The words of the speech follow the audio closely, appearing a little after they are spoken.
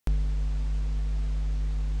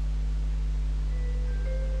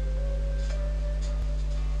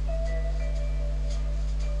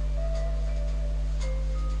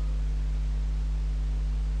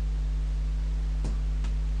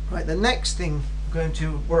Right, the next thing I'm going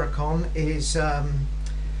to work on is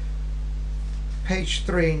page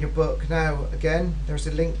 3 in your book. Now again, there's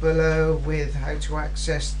a link below with how to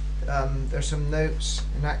access, there's some notes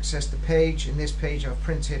and access the page. In this page I've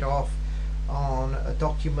printed off on a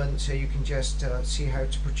document so you can just see how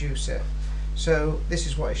to produce it. So this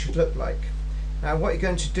is what it should look like. Now what you're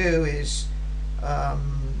going to do is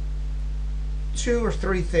 2 or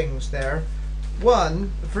 3 things there.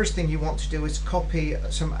 One, the first thing you want to do is copy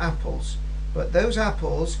some apples, but those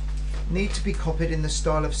apples need to be copied in the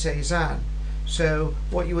style of Cezanne. So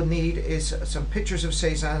what you will need is some pictures of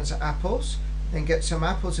Cezanne's apples, then get some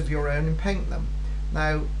apples of your own and paint them.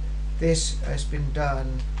 Now this has been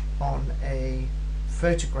done on a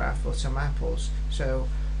photograph of some apples. So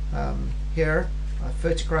here I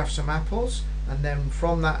photographed some apples, and then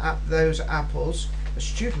from those apples a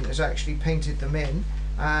student has actually painted them in,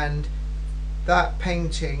 and that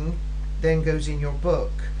painting then goes in your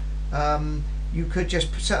book. You could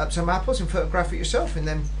just set up some apples and photograph it yourself and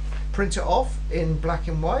then print it off in black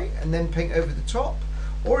and white and then paint over the top,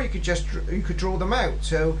 or you could draw them out.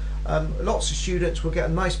 So lots of students will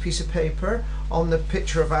get a nice piece of paper on the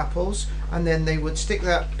picture of apples, and then they would stick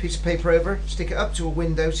that piece of paper over, stick it up to a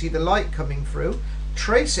window, see the light coming through,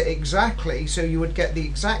 trace it exactly so you would get the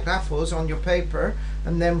exact apples on your paper,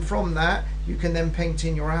 and then from that you can then paint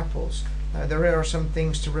in your apples. Now there are some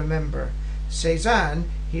things to remember. Cezanne,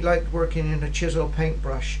 he liked working in a chisel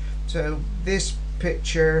paintbrush. So this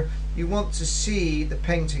picture, you want to see the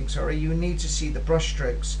painting, you need to see the brush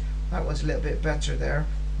strokes. That was a little bit better there.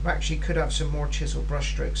 Actually could have some more chisel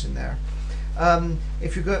brush strokes in there.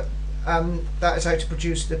 If you got, that is how to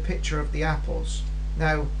produce the picture of the apples.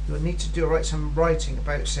 Now you'll need to write some writing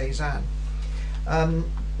about Cezanne.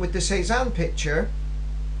 With the Cezanne picture,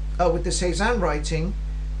 with the Cezanne writing,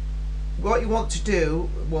 what you want to do,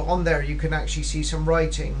 well, on there you can actually see some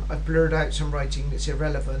writing. I've blurred out some writing that's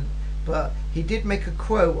irrelevant, but he did make a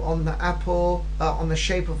quote on the apple, on the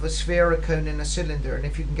shape of a sphere, a cone and a cylinder, and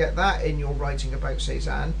if you can get that in your writing about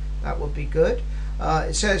Cezanne, that would be good.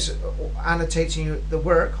 It says, annotating the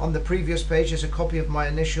work, on the previous page is a copy of my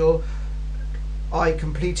initial I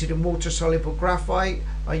completed in water-soluble graphite.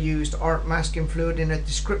 I used art masking fluid in a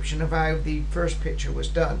description of how the first picture was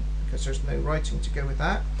done, because there's no writing to go with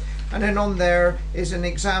that. And then on there is an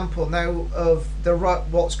example now of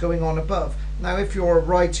what's going on above. Now if your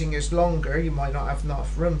writing is longer, you might not have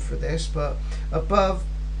enough room for this, but above,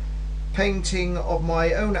 painting of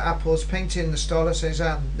my own apples, painted in the style of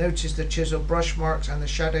Cezanne. Notice the chisel brush marks and the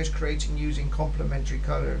shadows creating using complementary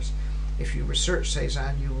colours. If you research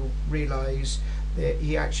Cezanne, you will realise that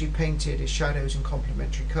he actually painted his shadows in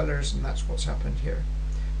complementary colours, and that's what's happened here.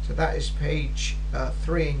 So that is page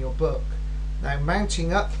 3 in your book. Now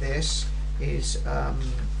mounting up this is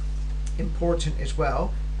important as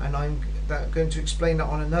well, and I'm going to explain that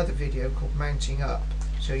on another video called Mounting Up.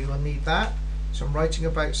 So you will need that, some writing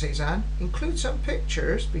about Cezanne, include some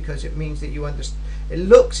pictures, because it means that you understand, it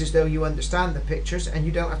looks as though you understand the pictures and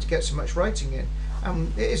you don't have to get so much writing in.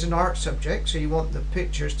 It is an art subject, so you want the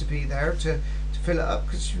pictures to be there to fill it up,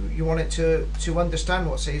 because you want it to understand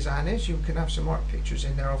what Cezanne is. You can have some art pictures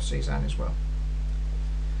in there of Cezanne as well.